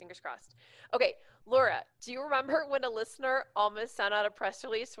 Oh, fingers crossed. Okay, Laura, do you remember when a listener almost sent out a press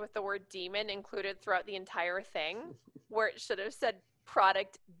release with the word demon included throughout the entire thing, where it should have said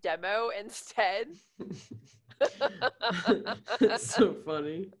product demo instead? That's so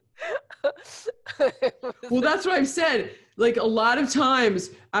funny. Well, that's what I've said. Like a lot of times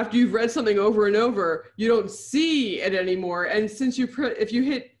after you've read something over and over, you don't see it anymore. And since if you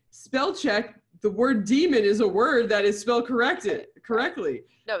hit spell check, the word demon is a word that is spelled correctly.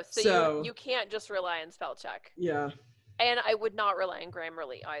 No, so you can't just rely on spell check. Yeah. And I would not rely on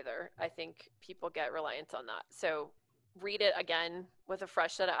Grammarly either. I think people get reliant on that. So read it again with a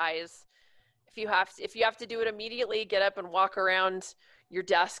fresh set of eyes. If you have to do it immediately, get up and walk around your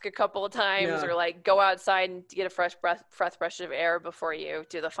desk a couple of times, or go outside and get a fresh breath of air before you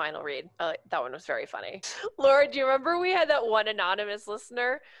do the final read. That one was very funny. Laura, do you remember we had that one anonymous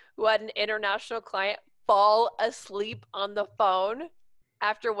listener who had an international client fall asleep on the phone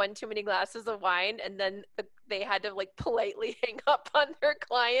after one too many glasses of wine, and then they had to politely hang up on their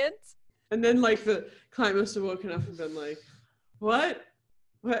client? And then the client must have woken up and been like, what?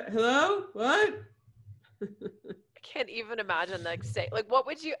 Hello? What? I can't even imagine the state. What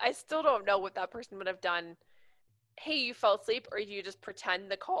would you, I still don't know what that person would have done. Hey, you fell asleep, or you just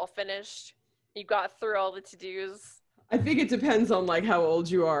pretend the call finished? You got through all the to-dos? I think it depends on how old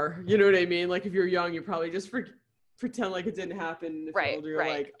you are. You know what I mean? If you're young, you probably just pretend like it didn't happen. If you're older, you're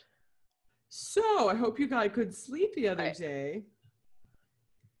like, so I hope you got good sleep the other day.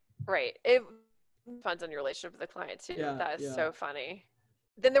 Right. It depends on your relationship with the client too. Yeah, That is yeah. so funny.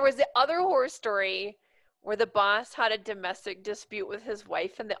 Then there was the other horror story where the boss had a domestic dispute with his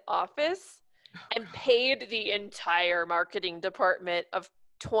wife in the office and paid the entire marketing department of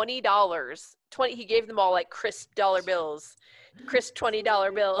 $20. He gave them all like crisp dollar bills, crisp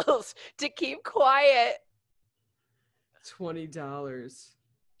 $20 bills to keep quiet. $20.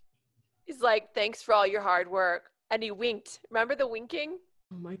 He's like, thanks for all your hard work. And he winked. Remember the winking?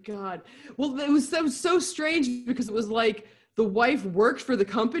 Oh my God. Well, that was so strange because it was like the wife worked for the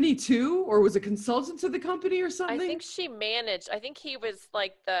company too, or was a consultant to the company or something. I think she managed. I think he was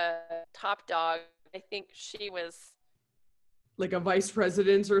like the top dog. I think she was like a vice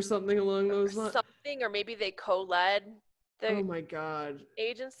president or something along those lines. something, or maybe they co-led the Oh my God.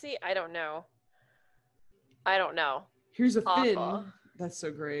 agency. I don't know. Here's a Awful. fin. That's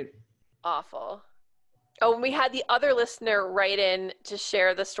so great. Awful. Oh, and we had the other listener write in to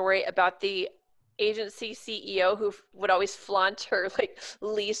share the story about the agency CEO who would always flaunt her like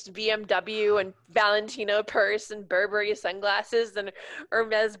leased BMW and Valentino purse and Burberry sunglasses and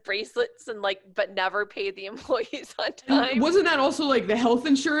Hermes bracelets and like, but never paid the employees on time. And wasn't that also like the health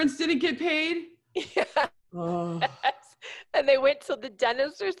insurance didn't get paid? Yeah. Oh, And they went to the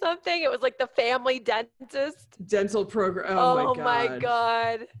dentist or something. It was like the family dentist. dental program. Oh my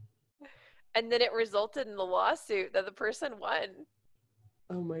God. And then it resulted in the lawsuit that the person won.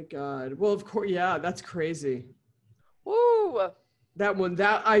 Oh my God. Well, of course. Yeah, that's crazy. Woo. That one,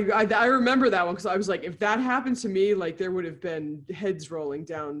 I remember that one because I was like, if that happened to me, like there would have been heads rolling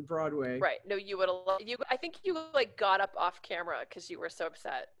down Broadway. Right. No, you would have. I think you like got up off camera because you were so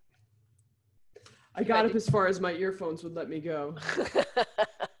upset. I got up as far as my earphones would let me go.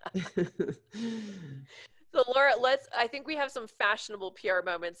 So Laura, I think we have some fashionable PR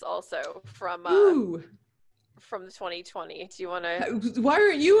moments also from Ooh. From the 2020. Do you want to? Why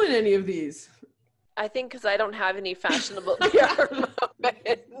aren't you in any of these? I think because I don't have any fashionable PR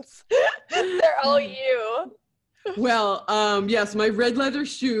moments. They're all you. Well, yes, my red leather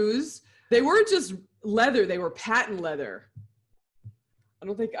shoes. They weren't just leather; they were patent leather.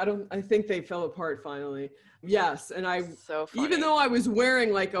 I think they fell apart finally. Yes, and So funny. even though I was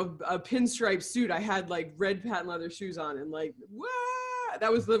wearing like a pinstripe suit, I had like red patent leather shoes on, and like, wah!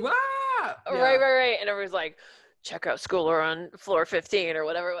 That was the wah! Yeah. Right. And everyone's like, check out Schooler on floor 15 or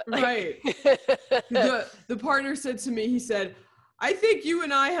whatever. Like, Right. The partner said to me, he said, I think you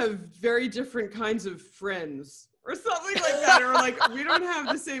and I have very different kinds of friends or something like that. Or like, we don't have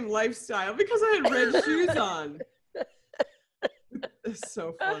the same lifestyle because I had red shoes on. It's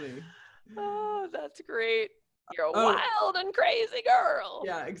so funny. Oh, that's great. You're a wild and crazy girl.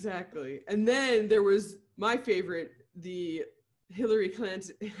 Yeah, exactly. And then there was my favorite, the Hillary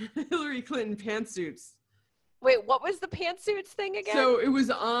Clinton pantsuits. Wait, what was the pantsuits thing again? So it was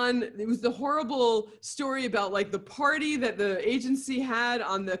the horrible story about like the party that the agency had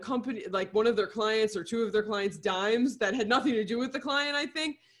on the company, like one of their clients or two of their clients' dimes that had nothing to do with the client, I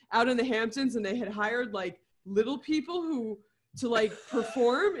think, out in the Hamptons, and they had hired like little people to like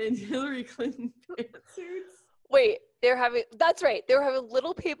perform in Hillary Clinton pantsuits. Wait, that's right. They were having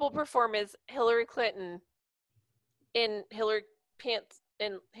little people perform as Hillary Clinton in Hillary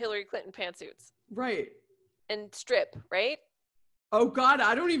Clinton pantsuits. Right. And strip, right? Oh God,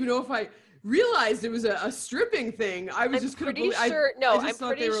 I don't even know if I realized it was a stripping thing. I was just pretty sure. I'm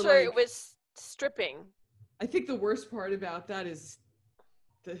pretty sure it was stripping. I think the worst part about that is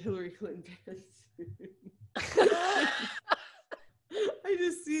the Hillary Clinton pantsuit. I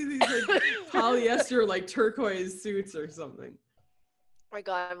just see these like polyester, like turquoise suits or something. Oh my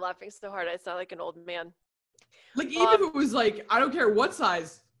God, I'm laughing so hard. I sound like an old man. Like even if it was like, I don't care what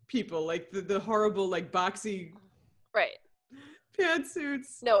size people, like the horrible, like boxy right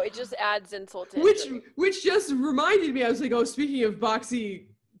pantsuits. No, it just adds insult to injury. Which just reminded me, I was like, oh, speaking of boxy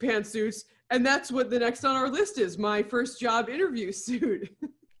pantsuits, and that's what the next on our list is, my first job interview suit.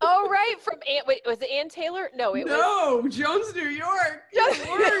 Oh, right. From wait, was it Ann Taylor? No, it was Jones, New York.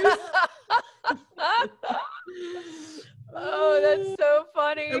 Oh, that's so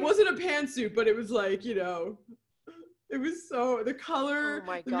funny. It wasn't a pantsuit, but it was like, you know, it was so, the color,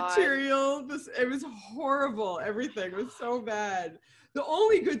 the material, it was horrible. Everything was so bad. The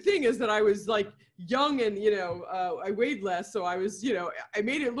only good thing is that I was like young and, you know, I weighed less. So I was, you know, I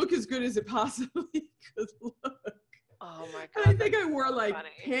made it look as good as it possibly could look. Oh my God. And I think I wore like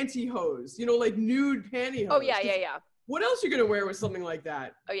pantyhose, you know, like nude pantyhose. Oh yeah. What else are you going to wear with something like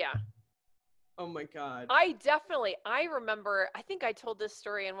that? Oh yeah. Oh my God. I remember, I think I told this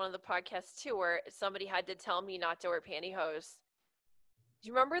story in one of the podcasts too, where somebody had to tell me not to wear pantyhose. Do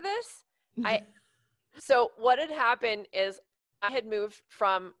you remember this? So what had happened is I had moved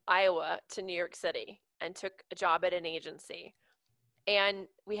from Iowa to New York City and took a job at an agency. And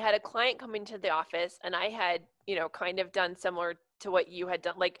we had a client coming to the office, and I had, kind of done similar to what you had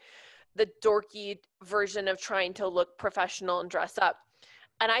done, like the dorky version of trying to look professional and dress up.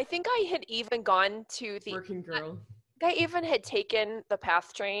 And I think I had even gone to the Working girl. I even had taken the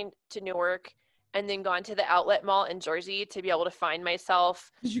PATH train to Newark and then gone to the outlet mall in Jersey to be able to find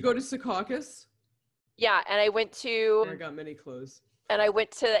myself. Did you go to Secaucus? Yeah, and I went to I got many clothes. And I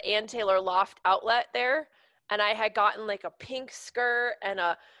went to the Ann Taylor Loft outlet there, and I had gotten like a pink skirt and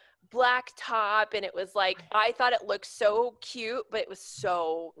a black top, and it was like, I thought it looked so cute, but it was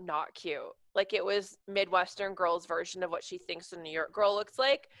so not cute. Like, it was Midwestern girl's version of what she thinks a New York girl looks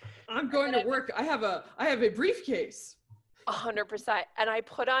like. I'm going to work. I have a briefcase. 100%. And I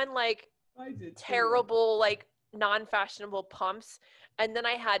put on like I did terrible, like non-fashionable pumps. And then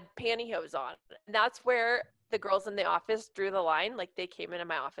I had pantyhose on. And that's where the girls in the office drew the line. Like, they came into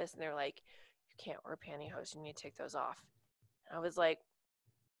my office and they're like, you can't wear pantyhose. You need to take those off. And I was like,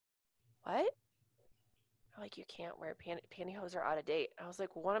 what? They're like, you can't wear pantyhose are out of date. I was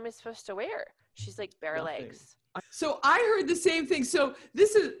like, well, what am I supposed to wear? She's like, bare legs. So I heard the same thing. So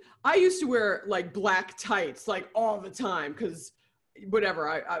I used to wear like black tights like all the time because whatever,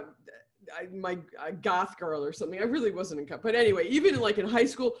 I'm a goth girl or something. I really wasn't in cut. But anyway, even like in high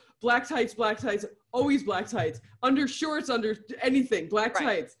school, black tights, always black tights, under shorts, under anything, black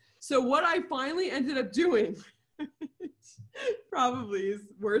tights. So what I finally ended up doing probably is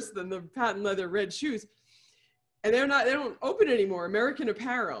worse than the patent leather red shoes. And they don't open anymore. American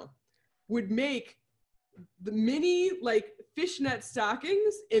Apparel would make the mini like fishnet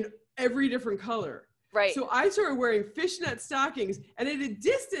stockings in every different color. Right. So I started wearing fishnet stockings, and at a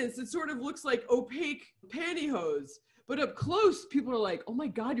distance, it sort of looks like opaque pantyhose. But up close, people are like, oh my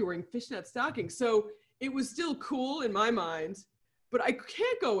God, you're wearing fishnet stockings. So it was still cool in my mind, but I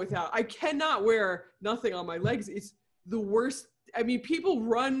can't go without. I cannot wear nothing on my legs. It's the worst. I mean, people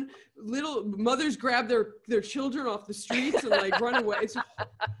run, little mothers grab their children off the streets and like run away.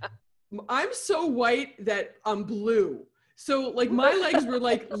 I'm so white that I'm blue. So like my legs were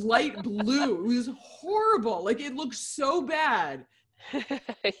like light blue. It was horrible. Like it looked so bad.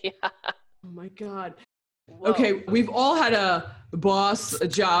 Yeah. Oh my God. Whoa. Okay. We've all had a boss, a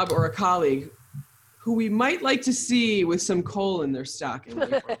job, or a colleague who we might like to see with some coal in their stocking.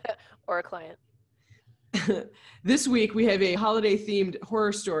 Or a client. This week we have a holiday themed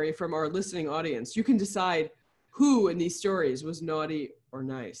horror story from our listening audience. You can decide who in these stories was naughty or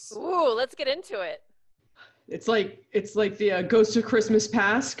nice. Ooh, let's get into it. It's like the Ghost of Christmas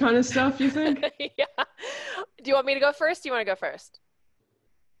Past kind of stuff, you think? Yeah. Do you want me to go first? Do you want to go first?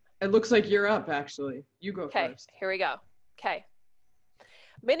 It looks like you're up, actually. You go Okay, first. here we go. Okay.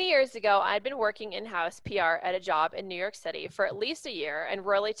 Many years ago, I'd been working in-house PR at a job in New York City for at least a year and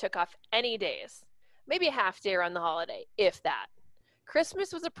rarely took off any days. Maybe a half day around the holiday, if that.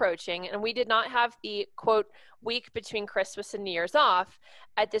 Christmas was approaching, and we did not have the, quote, week between Christmas and New Year's off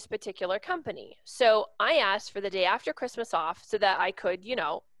at this particular company. So I asked for the day after Christmas off so that I could,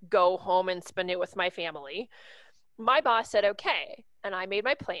 go home and spend it with my family. My boss said, okay, and I made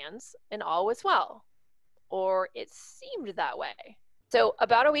my plans, and all was well. Or it seemed that way. So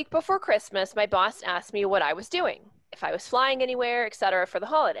about a week before Christmas, my boss asked me what I was doing, if I was flying anywhere, etc., for the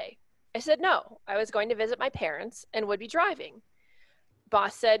holiday. I said no, I was going to visit my parents and would be driving.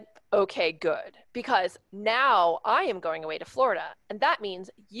 Boss said, okay, good, because now I am going away to Florida, and that means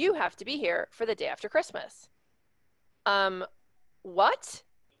you have to be here for the day after Christmas. What?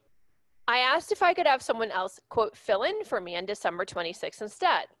 I asked if I could have someone else, quote, fill in for me on December 26th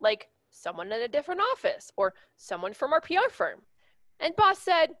instead, like someone in a different office or someone from our PR firm. And boss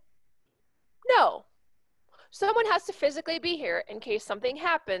said, no. Someone has to physically be here in case something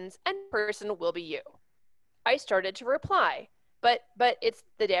happens, and the person will be you. I started to reply, but it's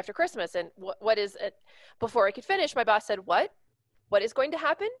the day after Christmas, and what is it? Before I could finish, my boss said, what? What is going to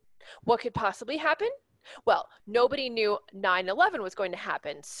happen? What could possibly happen? Well, nobody knew 9/11 was going to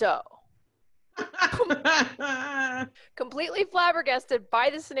happen, so. Completely flabbergasted by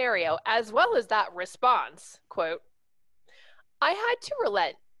the scenario, as well as that response, quote, I had to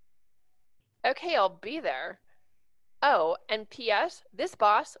relent. Okay, I'll be there. Oh, and P.S., this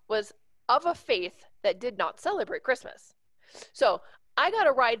boss was of a faith that did not celebrate Christmas. So I got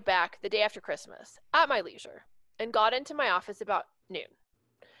a ride back the day after Christmas at my leisure and got into my office about noon.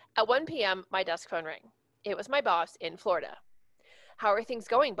 At 1 p.m., my desk phone rang. It was my boss in Florida. How are things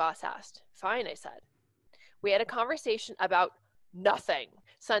going, boss asked. Fine, I said. We had a conversation about nothing,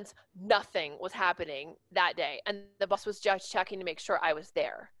 since nothing was happening that day, and the boss was just checking to make sure I was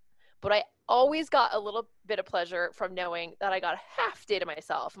there. but I always got a little bit of pleasure from knowing that I got a half day to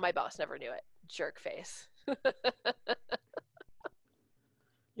myself. My boss never knew it. Jerk face.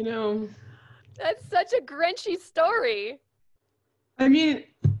 You know, That's such a Grinchy story. I mean,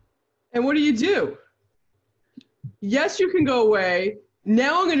 and what do? Yes, you can go away.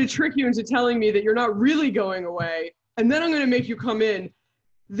 Now I'm going to trick you into telling me that you're not really going away. And then I'm going to make you come in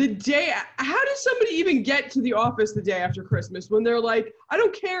the day. How does somebody even get to the office the day after Christmas when they're like, I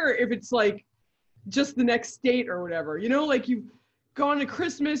don't care if it's like just the next state or whatever, you know, like you've gone to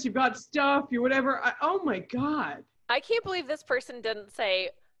Christmas, you've got stuff, you whatever. Oh my God. I can't believe this person didn't say,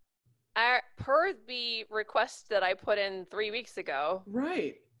 per the request that I put in 3 weeks ago,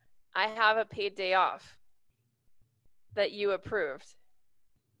 Right. I have a paid day off that you approved.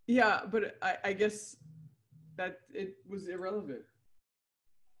 Yeah, but I guess that it was irrelevant.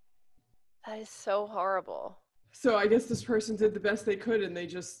 That is so horrible. So I guess this person did the best they could and they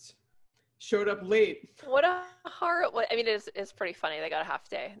just showed up late. What a horrible, I mean, it's pretty funny. They got a half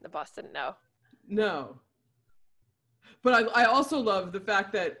day. The boss didn't know. No. But I also love the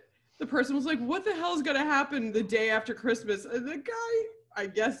fact that the person was like, what the hell is going to happen the day after Christmas? And the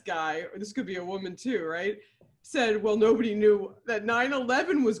guy, or this could be a woman too, right? Said, well, nobody knew that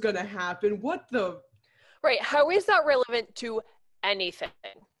 9/11 was going to happen. What the? Right. How is that relevant to anything?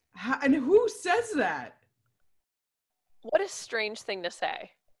 And who says that? What a strange thing to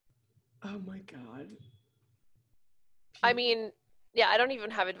say. Oh my God. I mean, yeah, I don't even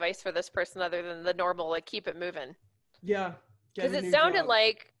have advice for this person other than the normal, like, keep it moving. Yeah. Because it sounded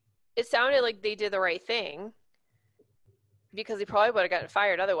like they did the right thing, because he probably would have gotten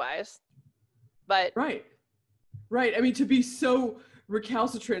fired otherwise. But Right. I mean, to be so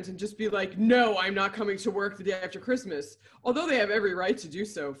recalcitrant and just be like, no, I'm not coming to work the day after Christmas. Although they have every right to do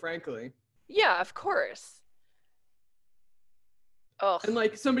so, frankly. yeah, of course. Oh, And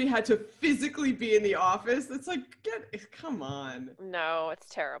like somebody had to physically be in the office. It's like, come on. no, it's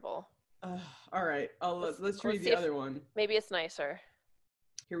terrible. All right, let's read see the if- other one. Maybe it's nicer.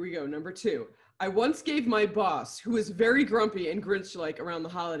 Here we go, number 2. I once gave my boss, who was very grumpy and Grinch-like around the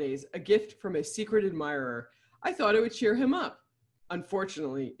holidays, a gift from a secret admirer. I thought it would cheer him up.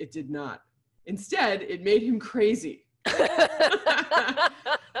 Unfortunately, it did not. Instead, it made him crazy.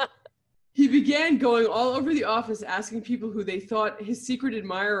 He began going all over the office asking people who they thought his secret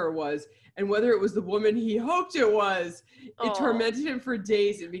admirer was and whether it was the woman he hoped it was. It Aw. tormented him for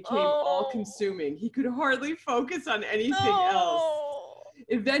days and became all-consuming. He could hardly focus on anything else.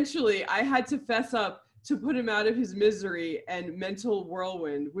 Eventually, I had to fess up to put him out of his misery and mental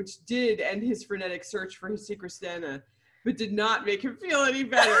whirlwind, which did end his frenetic search for his secret Santa, but did not make him feel any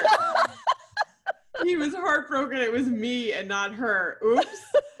better. He was heartbroken. It was me and not her. Oops.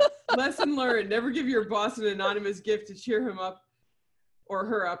 Lesson learned. Never give your boss an anonymous gift to cheer him up or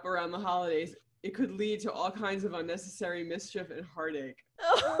her up around the holidays. It could lead to all kinds of unnecessary mischief and heartache.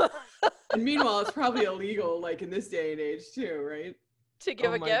 And meanwhile, it's probably illegal, like in this day and age too, right? To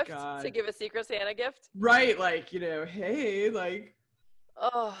give Oh a my gift? God. To give a secret Santa gift? Right, like, you know, hey, like,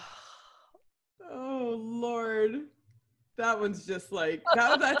 Oh. oh Lord. That one's just like,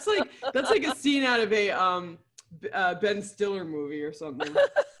 that's like a scene out of a Ben Stiller movie or something.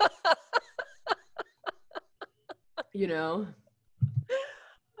 You know?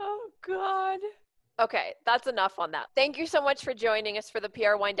 Oh, God. Okay, that's enough on that. Thank you so much for joining us for the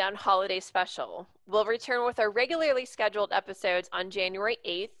PR Wind Down Holiday Special. We'll return with our regularly scheduled episodes on January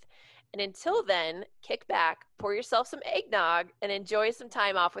 8th. And until then, kick back, pour yourself some eggnog, and enjoy some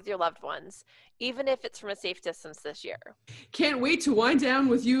time off with your loved ones, even if it's from a safe distance this year. Can't wait to wind down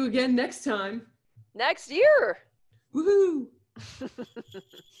with you again next time. Next year! Woohoo!